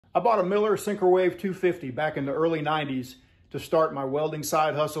I bought a Miller Syncrowave 250 back in the early 90s to start my welding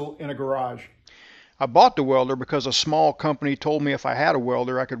side hustle in a garage. I bought the welder because a small company told me if I had a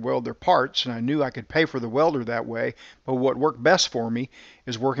welder I could weld their parts, and I knew I could pay for the welder that way. But what worked best for me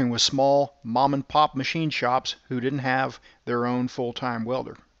is working with small mom and pop machine shops who didn't have their own full-time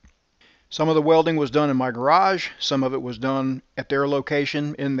welder. Some of the welding was done in my garage, some of it was done at their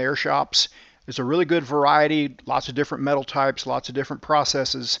location in their shops. It's a really good variety, lots of different metal types, lots of different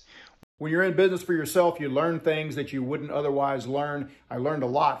processes. When you're in business for yourself, you learn things that you wouldn't otherwise learn. I learned a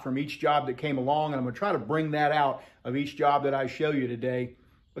lot from each job that came along, and I'm going to try to bring that out of each job that I show you today.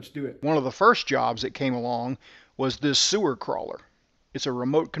 Let's do it. One of the first jobs that came along was this sewer crawler. It's a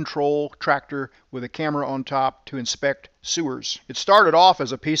remote control tractor with a camera on top to inspect sewers. It started off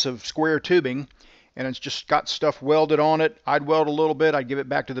as a piece of square tubing, and it's just got stuff welded on it. I'd weld a little bit, I'd give it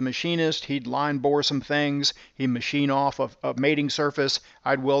back to the machinist, he'd line bore some things, he'd machine off a mating surface,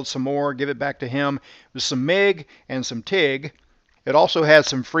 I'd weld some more, give it back to him. It was some MIG and some TIG. It also had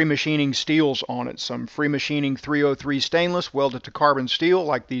some free machining steels on it, some free machining 303 stainless welded to carbon steel,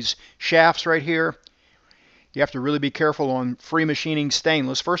 like these shafts right here. You have to really be careful on free machining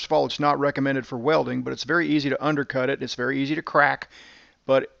stainless. First of all, it's not recommended for welding, but it's very easy to undercut it. It's very easy to crack,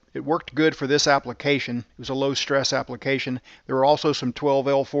 but it worked good for this application. It was a low stress application. There were also some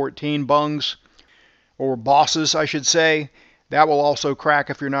 12L14 bungs, or bosses I should say. That will also crack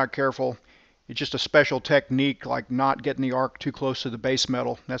if you're not careful. It's just a special technique, like not getting the arc too close to the base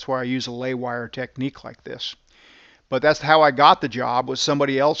metal. That's why I use a lay wire technique like this. But that's how I got the job, was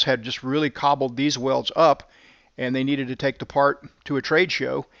somebody else had just really cobbled these welds up, and they needed to take the part to a trade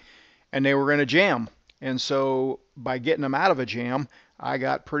show, and they were in a jam. And so by getting them out of a jam, I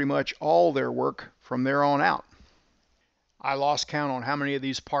got pretty much all their work from there on out. I lost count on how many of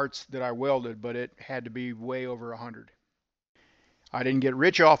these parts that I welded, but it had to be way over 100. I didn't get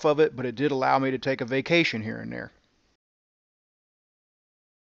rich off of it, but it did allow me to take a vacation here and there.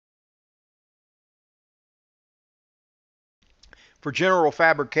 For general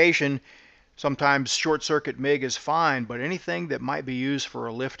fabrication, sometimes short circuit MIG is fine, but anything that might be used for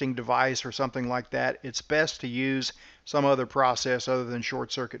a lifting device or something like that, it's best to use some other process other than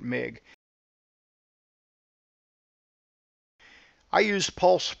short circuit MIG. I used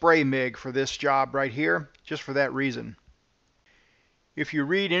pulse spray MIG for this job right here, just for that reason. If you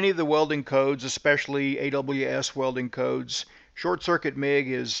read any of the welding codes, especially AWS welding codes, short circuit MIG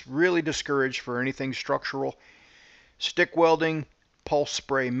is really discouraged for anything structural. Stick welding, pulse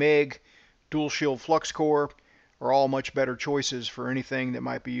spray MIG, dual shield flux core are all much better choices for anything that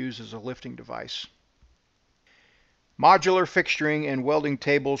might be used as a lifting device. Modular fixturing and welding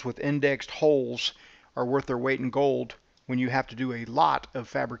tables with indexed holes are worth their weight in gold when you have to do a lot of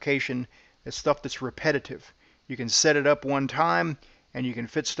fabrication. It's stuff that's repetitive. You can set it up one time and you can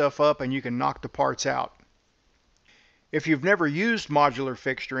fit stuff up and you can knock the parts out. If you've never used modular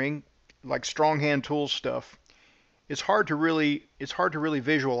fixturing, like strong hand tool stuff, it's hard to really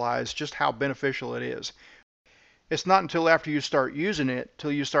visualize just how beneficial it is. It's not until after you start using it,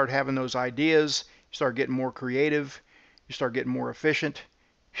 till you start having those ideas, you start getting more creative, you start getting more efficient,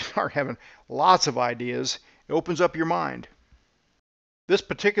 you start having lots of ideas. It opens up your mind. This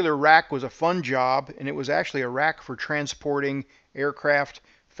particular rack was a fun job, and it was actually a rack for transporting aircraft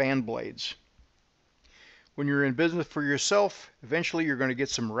fan blades. When you're in business for yourself, eventually you're going to get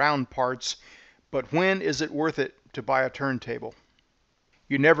some round parts, but when is it worth it to buy a turntable?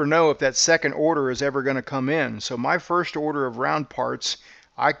 You never know if that second order is ever going to come in. So my first order of round parts,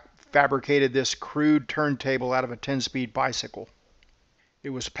 I fabricated this crude turntable out of a 10-speed bicycle. It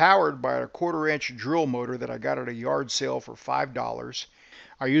was powered by a 1/4-inch drill motor that I got at a yard sale for $5.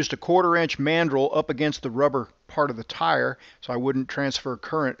 I used a 1/4-inch mandrel up against the rubber part of the tire so I wouldn't transfer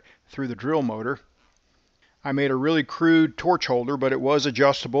current through the drill motor. I made a really crude torch holder, but it was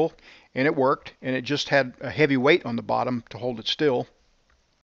adjustable and it worked, and it just had a heavy weight on the bottom to hold it still.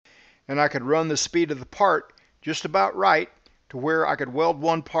 And I could run the speed of the part just about right to where I could weld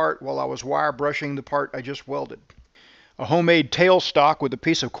one part while I was wire brushing the part I just welded. A homemade tailstock with a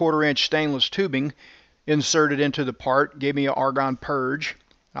piece of 1/4-inch stainless tubing inserted into the part gave me an argon purge.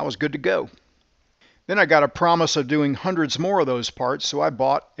 I was good to go. Then I got a promise of doing hundreds more of those parts, so I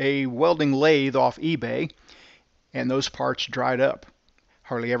bought a welding lathe off eBay, and those parts dried up.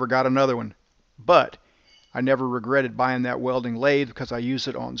 Hardly ever got another one. But I never regretted buying that welding lathe because I used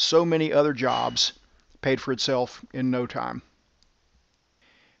it on so many other jobs. It paid for itself in no time.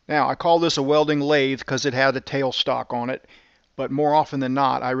 Now, I call this a welding lathe because it had a tailstock on it, but more often than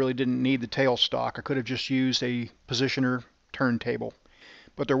not, I really didn't need the tailstock. I could have just used a positioner turntable.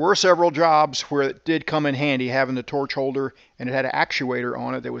 But there were several jobs where it did come in handy having the torch holder, and it had an actuator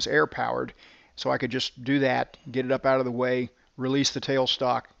on it that was air powered, so I could just do that, get it up out of the way, release the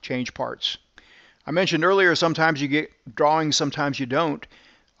tailstock, change parts. I mentioned earlier, sometimes you get drawings, sometimes you don't.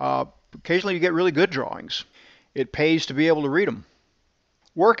 Occasionally you get really good drawings. It pays to be able to read them.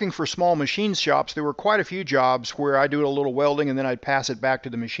 Working for small machine shops, there were quite a few jobs where I do a little welding and then I'd pass it back to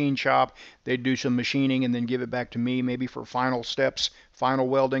the machine shop. They'd do some machining and then give it back to me, maybe for final steps, final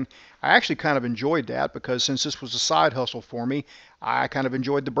welding. I actually kind of enjoyed that because since this was a side hustle for me, I kind of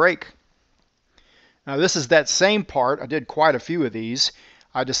enjoyed the break. Now this is that same part. I did quite a few of these.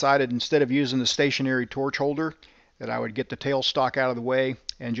 I decided instead of using the stationary torch holder that I would get the tailstock out of the way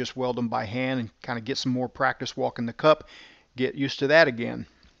and just weld them by hand and kind of get some more practice walking the cup. Get used to that again.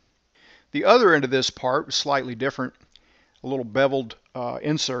 The other end of this part was slightly different, a little beveled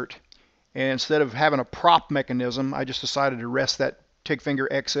insert, and instead of having a prop mechanism, I just decided to rest that TIG Finger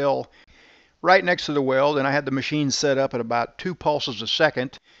XL right next to the weld, and I had the machine set up at about 2 pulses a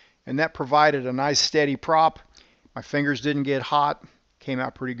second, and that provided a nice steady prop. My fingers didn't get hot, came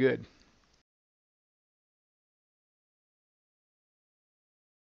out pretty good.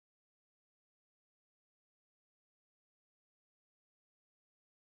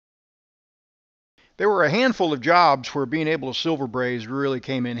 There were a handful of jobs where being able to silver braze really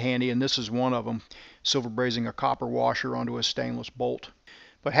came in handy, and this is one of them, silver brazing a copper washer onto a stainless bolt.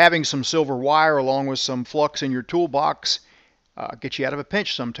 But having some silver wire along with some flux in your toolbox gets you out of a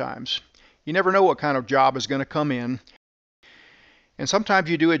pinch sometimes. You never know what kind of job is going to come in, and sometimes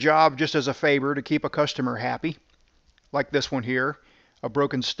you do a job just as a favor to keep a customer happy, like this one here, a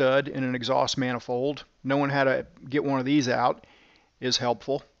broken stud in an exhaust manifold. Knowing how to get one of these out is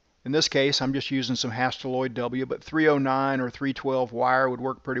helpful. In this case, I'm just using some Hastelloy W, but 309 or 312 wire would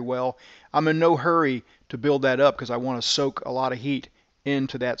work pretty well. I'm in no hurry to build that up because I want to soak a lot of heat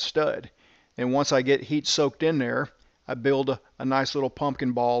into that stud. And once I get heat soaked in there, I build a nice little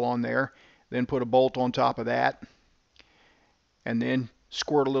pumpkin ball on there, then put a bolt on top of that, and then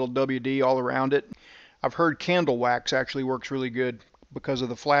squirt a little WD all around it. I've heard candle wax actually works really good because of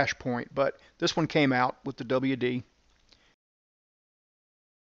the flash point, but this one came out with the WD.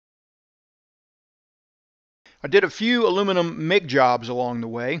 I did a few aluminum MIG jobs along the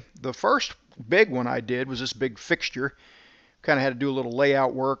way. The first big one I did was this big fixture. Kind of had to do a little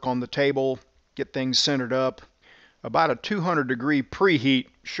layout work on the table, get things centered up. About a 200-degree preheat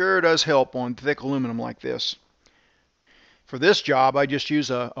sure does help on thick aluminum like this. For this job, I just use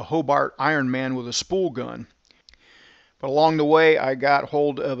a Hobart Ironman with a spool gun. But along the way, I got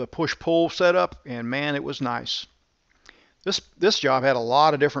hold of a push-pull setup, and man, it was nice. This job had a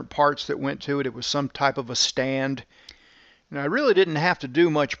lot of different parts that went to it. It was some type of a stand. And I really didn't have to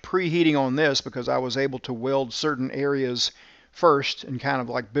do much preheating on this because I was able to weld certain areas first and kind of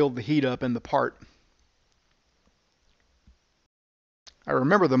like build the heat up in the part. I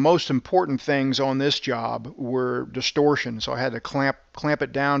remember the most important things on this job were distortion. So I had to clamp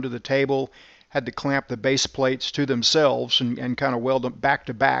it down to the table, had to clamp the base plates to themselves and kind of weld them back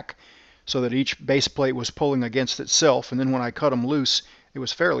to back, so that each base plate was pulling against itself, and then when I cut them loose, it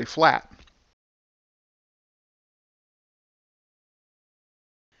was fairly flat.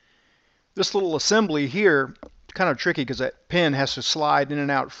 This little assembly here, kind of tricky because that pin has to slide in and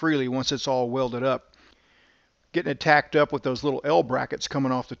out freely once it's all welded up. Getting it tacked up with those little L brackets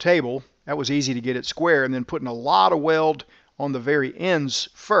coming off the table, that was easy to get it square, and then putting a lot of weld on the very ends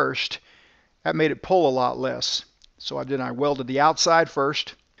first, that made it pull a lot less. So I welded the outside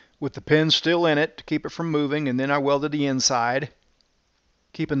first, with the pin still in it to keep it from moving, and then I welded the inside,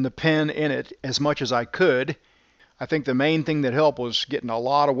 keeping the pin in it as much as I could. I think the main thing that helped was getting a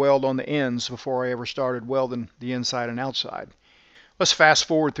lot of weld on the ends before I ever started welding the inside and outside. Let's fast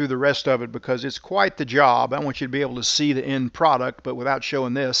forward through the rest of it because it's quite the job. I want you to be able to see the end product, but without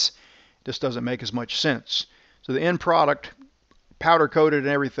showing this doesn't make as much sense. So the end product, powder coated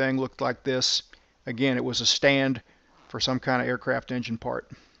and everything, looked like this. Again, it was a stand for some kind of aircraft engine part.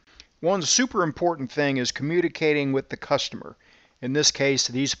 One super important thing is communicating with the customer. In this case,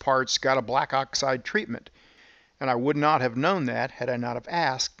 these parts got a black oxide treatment, and I would not have known that had I not have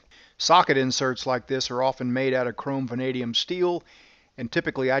asked. Socket inserts like this are often made out of chrome vanadium steel, and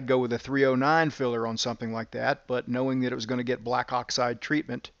typically I'd go with a 309 filler on something like that, but knowing that it was going to get black oxide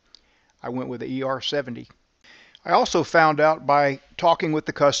treatment, I went with the ER70. I also found out by talking with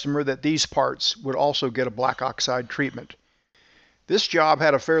the customer that these parts would also get a black oxide treatment. This job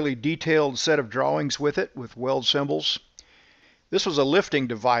had a fairly detailed set of drawings with it, with weld symbols. This was a lifting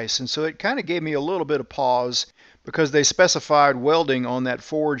device, and so it kind of gave me a little bit of pause because they specified welding on that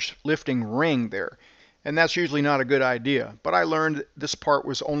forged lifting ring there. and that's usually not a good idea. But I learned this part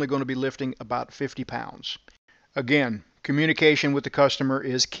was only going to be lifting about 50 pounds. Again, communication with the customer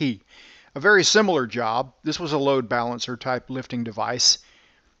is key. A very similar job, this was a load balancer type lifting device.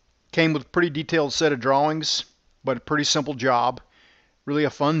 Came with a pretty detailed set of drawings, but a pretty simple job. Really a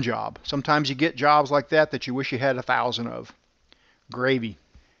fun job. Sometimes you get jobs like that you wish you had 1,000 of. Gravy.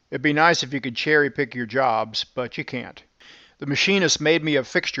 It'd be nice if you could cherry pick your jobs, but you can't. The machinist made me a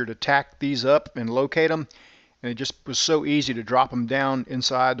fixture to tack these up and locate them, and it just was so easy to drop them down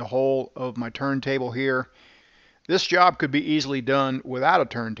inside the hole of my turntable here. This job could be easily done without a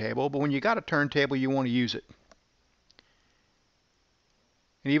turntable, but when you got a turntable, you want to use it.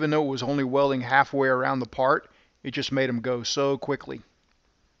 And even though it was only welding halfway around the part, it just made them go so quickly.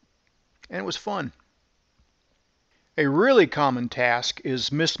 And it was fun. A really common task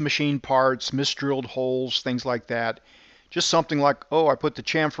is mismachined parts, misdrilled holes, things like that. Just something like, oh, I put the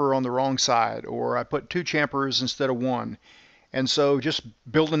chamfer on the wrong side, or I put 2 chamfers instead of 1. And so just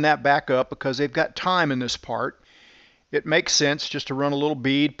building that back up, because they've got time in this part, it makes sense just to run a little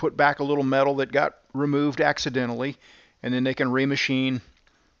bead, put back a little metal that got removed accidentally, and then they can remachine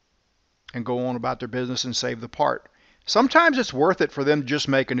and go on about their business and save the part. Sometimes it's worth it for them to just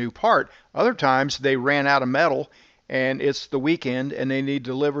make a new part. Other times they ran out of metal and it's the weekend and they need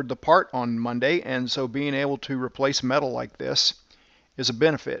delivered the part on Monday, and so being able to replace metal like this is a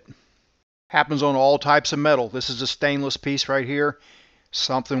benefit. Happens on all types of metal. This is a stainless piece right here.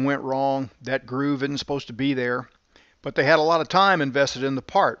 Something went wrong. That groove isn't supposed to be there. But they had a lot of time invested in the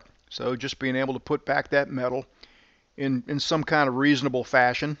part. So just being able to put back that metal in some kind of reasonable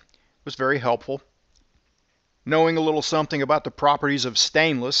fashion was very helpful. Knowing a little something about the properties of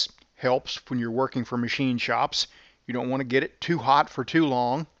stainless helps when you're working for machine shops. You don't want to get it too hot for too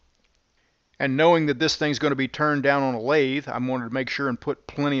long. And knowing that this thing's going to be turned down on a lathe, I wanted to make sure and put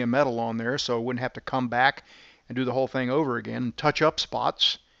plenty of metal on there so I wouldn't have to come back and do the whole thing over again and touch up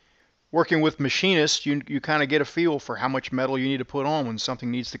spots. Working with machinists, you kind of get a feel for how much metal you need to put on when something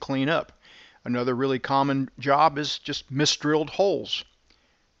needs to clean up. Another really common job is just misdrilled holes.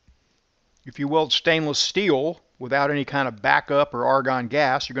 If you weld stainless steel without any kind of backup or argon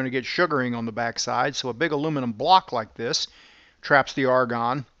gas, you're going to get sugaring on the backside. So a big aluminum block like this traps the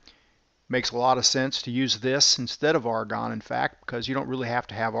argon. Makes a lot of sense to use this instead of argon, in fact, because you don't really have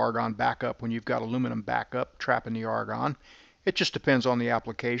to have argon backup when you've got aluminum backup trapping the argon. It just depends on the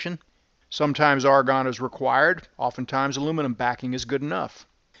application. Sometimes argon is required. Oftentimes aluminum backing is good enough.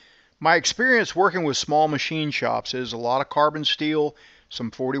 My experience working with small machine shops is a lot of carbon steel, some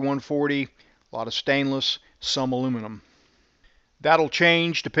 4140, a lot of stainless, some aluminum. That'll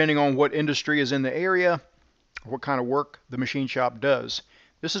change depending on what industry is in the area, or what kind of work the machine shop does.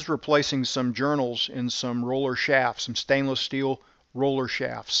 This is replacing some journals in some roller shafts, some stainless steel roller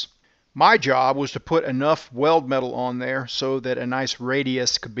shafts. My job was to put enough weld metal on there so that a nice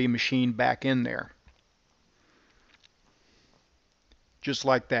radius could be machined back in there. Just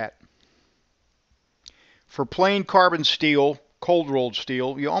like that. For plain carbon steel, cold rolled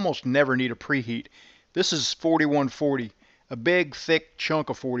steel, you almost never need a preheat. This is 4140, a big thick chunk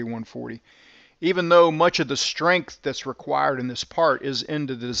of 4140. Even though much of the strength that's required in this part is in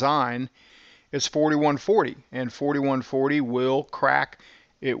the design, it's 4140, and 4140 will crack.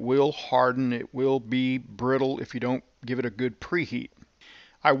 It will harden, it will be brittle if you don't give it a good preheat.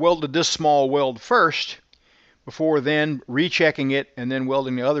 I welded this small weld first, before then rechecking it and then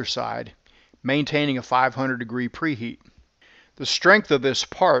welding the other side, maintaining a 500-degree preheat. The strength of this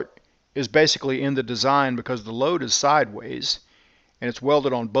part is basically in the design because the load is sideways and it's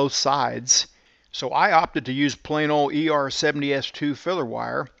welded on both sides. So I opted to use plain old ER70S2 filler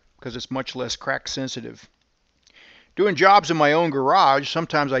wire because it's much less crack sensitive. Doing jobs in my own garage,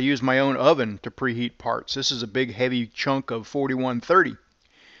 sometimes I use my own oven to preheat parts. This is a big heavy chunk of 4130.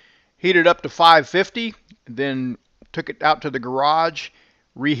 Heated up to 550, then took it out to the garage,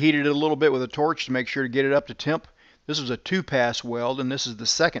 reheated it a little bit with a torch to make sure to get it up to temp. This was a 2-pass weld, and this is the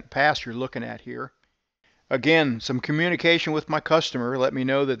second pass you're looking at here. Again, some communication with my customer let me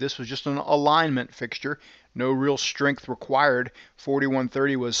know that this was just an alignment fixture. No real strength required.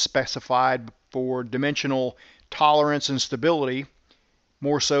 4130 was specified for dimensional tolerance and stability,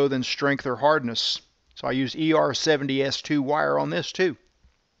 more so than strength or hardness. So I used ER70S2 wire on this too.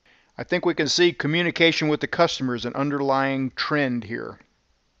 I think we can see communication with the customer is an underlying trend here.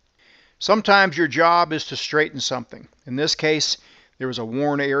 Sometimes your job is to straighten something. In this case, there was a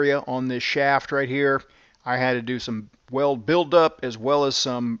worn area on this shaft right here. I had to do some weld buildup as well as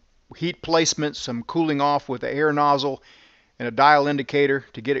some heat placement, some cooling off with the air nozzle and a dial indicator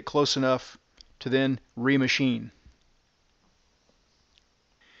to get it close enough to then remachine.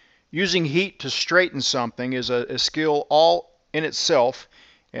 Using heat to straighten something is a skill all in itself,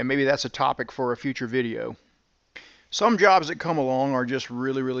 and maybe that's a topic for a future video. Some jobs that come along are just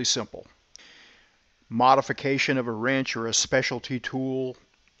really simple. Modification of a wrench or a specialty tool.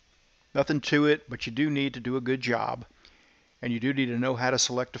 Nothing to it, but you do need to do a good job. And you do need to know how to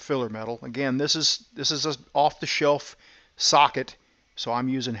select a filler metal. Again, this is an off-the-shelf socket, so I'm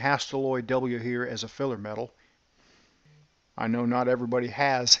using Hastelloy W here as a filler metal. I know not everybody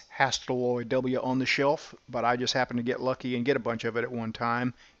has Hastelloy W on the shelf, but I just happened to get lucky and get a bunch of it at one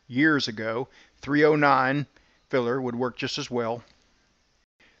time years ago. 309 filler would work just as well.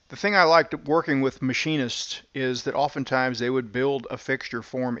 The thing I liked working with machinists is that oftentimes they would build a fixture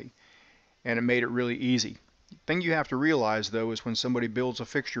for me, and it made it really easy. The thing you have to realize, though, is when somebody builds a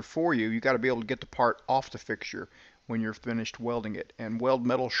fixture for you, you got to be able to get the part off the fixture when you're finished welding it, and weld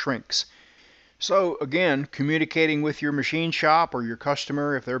metal shrinks. So again, communicating with your machine shop or your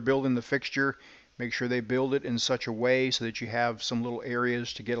customer, if they're building the fixture, make sure they build it in such a way so that you have some little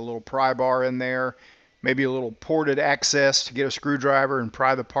areas to get a little pry bar in there, maybe a little ported access to get a screwdriver and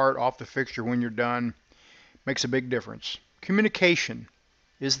pry the part off the fixture when you're done. Makes a big difference. Communication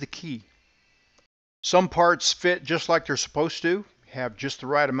is the key. Some parts fit just like they're supposed to, have just the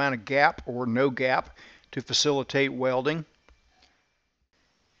right amount of gap or no gap to facilitate welding.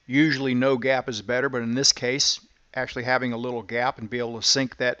 Usually no gap is better, but in this case, actually having a little gap and be able to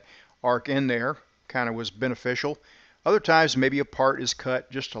sink that arc in there kind of was beneficial. Other times maybe a part is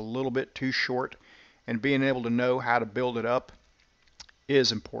cut just a little bit too short, and being able to know how to build it up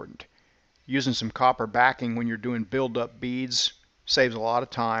is important. Using some copper backing when you're doing build-up beads saves a lot of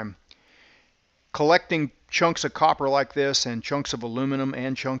time. Collecting chunks of copper like this and chunks of aluminum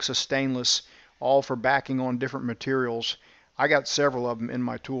and chunks of stainless, all for backing on different materials, I got several of them in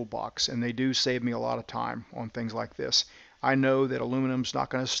my toolbox, and they do save me a lot of time on things like this. I know that aluminum's not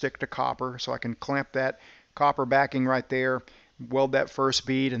going to stick to copper, so I can clamp that copper backing right there, weld that first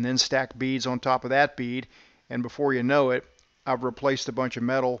bead, and then stack beads on top of that bead, and before you know it, I've replaced a bunch of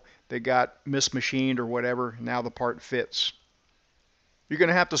metal that got mismachined or whatever. Now the part fits. You're going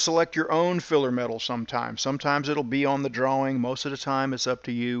to have to select your own filler metal sometimes. Sometimes it'll be on the drawing. Most of the time it's up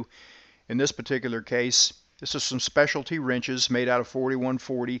to you. In this particular case, this is some specialty wrenches made out of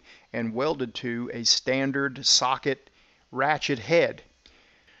 4140 and welded to a standard socket ratchet head.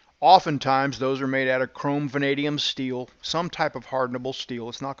 Oftentimes those are made out of chrome vanadium steel, some type of hardenable steel.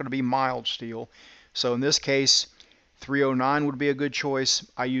 It's not going to be mild steel. So in this case, 309 would be a good choice.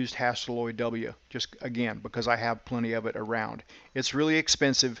 I used Hastelloy W, just again because I have plenty of it around. It's really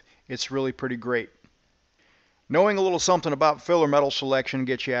expensive. It's really pretty great. Knowing a little something about filler metal selection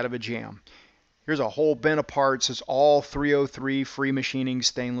gets you out of a jam. Here's a whole bin of parts. It's all 303 free machining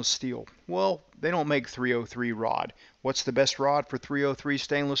stainless steel. Well, they don't make 303 rod. What's the best rod for 303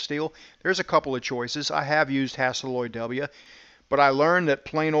 stainless steel? There's a couple of choices. I have used Hastelloy W, but I learned that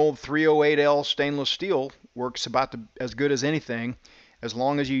plain old 308L stainless steel works about as good as anything as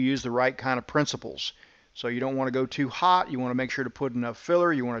long as you use the right kind of principles. So you don't want to go too hot. You want to make sure to put enough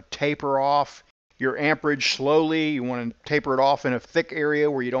filler. You want to taper off your amperage slowly. You want to taper it off in a thick area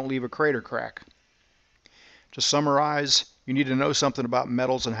where you don't leave a crater crack. To summarize, you need to know something about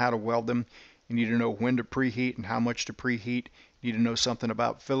metals and how to weld them. You need to know when to preheat and how much to preheat. You need to know something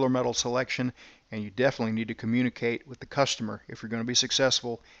about filler metal selection, and you definitely need to communicate with the customer if you're going to be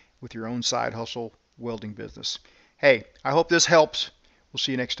successful with your own side hustle welding business. Hey, I hope this helps. We'll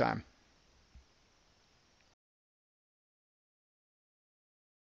see you next time.